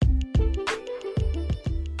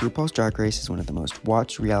RuPaul's Drag Race is one of the most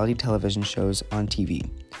watched reality television shows on TV.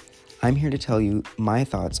 I'm here to tell you my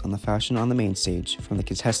thoughts on the fashion on the main stage from the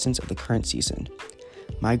contestants of the current season.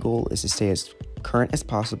 My goal is to stay as current as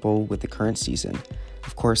possible with the current season.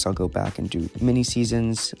 Of course, I'll go back and do mini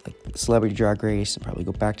seasons like Celebrity Drag Race and probably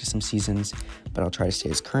go back to some seasons, but I'll try to stay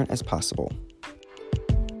as current as possible.